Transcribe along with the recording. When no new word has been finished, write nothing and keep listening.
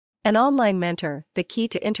An online mentor, the key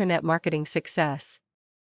to internet marketing success.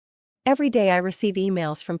 Every day I receive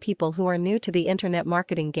emails from people who are new to the internet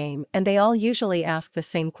marketing game, and they all usually ask the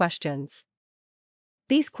same questions.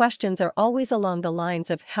 These questions are always along the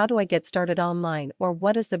lines of, how do I get started online, or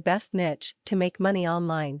what is the best niche to make money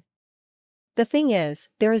online? The thing is,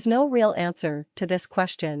 there is no real answer to this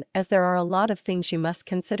question, as there are a lot of things you must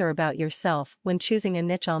consider about yourself when choosing a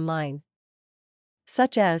niche online.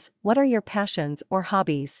 Such as, what are your passions or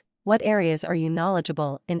hobbies, what areas are you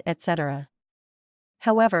knowledgeable in, etc.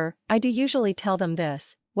 However, I do usually tell them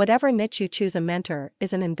this: whatever niche you choose, a mentor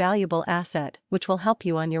is an invaluable asset which will help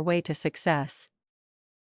you on your way to success.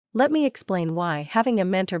 Let me explain why. Having a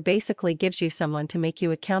mentor basically gives you someone to make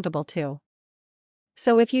you accountable to.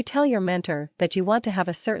 So if you tell your mentor that you want to have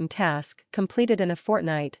a certain task completed in a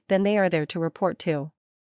fortnight, then they are there to report to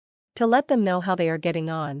let them know how they are getting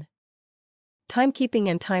on. Timekeeping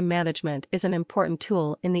and time management is an important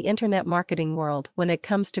tool in the internet marketing world when it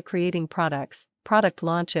comes to creating products, product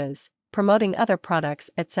launches, promoting other products,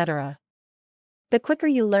 etc. The quicker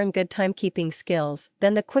you learn good timekeeping skills,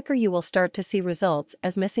 then the quicker you will start to see results,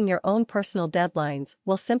 as missing your own personal deadlines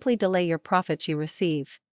will simply delay your profits you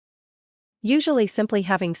receive. Usually simply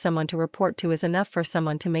having someone to report to is enough for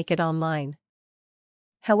someone to make it online.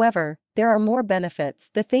 However, there are more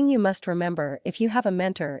benefits. The thing you must remember if you have a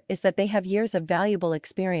mentor is that they have years of valuable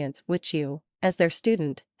experience which you, as their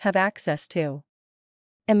student, have access to.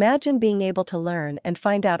 Imagine being able to learn and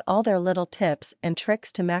find out all their little tips and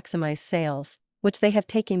tricks to maximize sales, which they have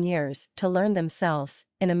taken years to learn themselves,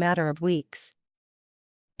 in a matter of weeks.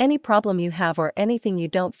 Any problem you have or anything you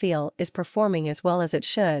don't feel is performing as well as it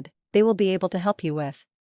should, they will be able to help you with.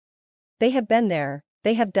 They have been there,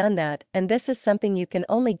 they have done that, and this is something you can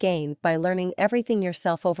only gain by learning everything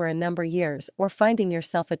yourself over a number of years, or finding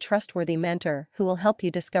yourself a trustworthy mentor who will help you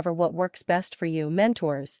discover what works best for you.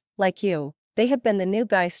 Mentors, like you, they have been the new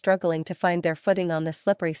guys struggling to find their footing on the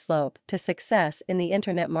slippery slope to success in the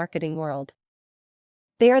internet marketing world.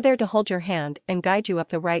 They are there to hold your hand and guide you up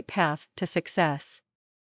the right path to success.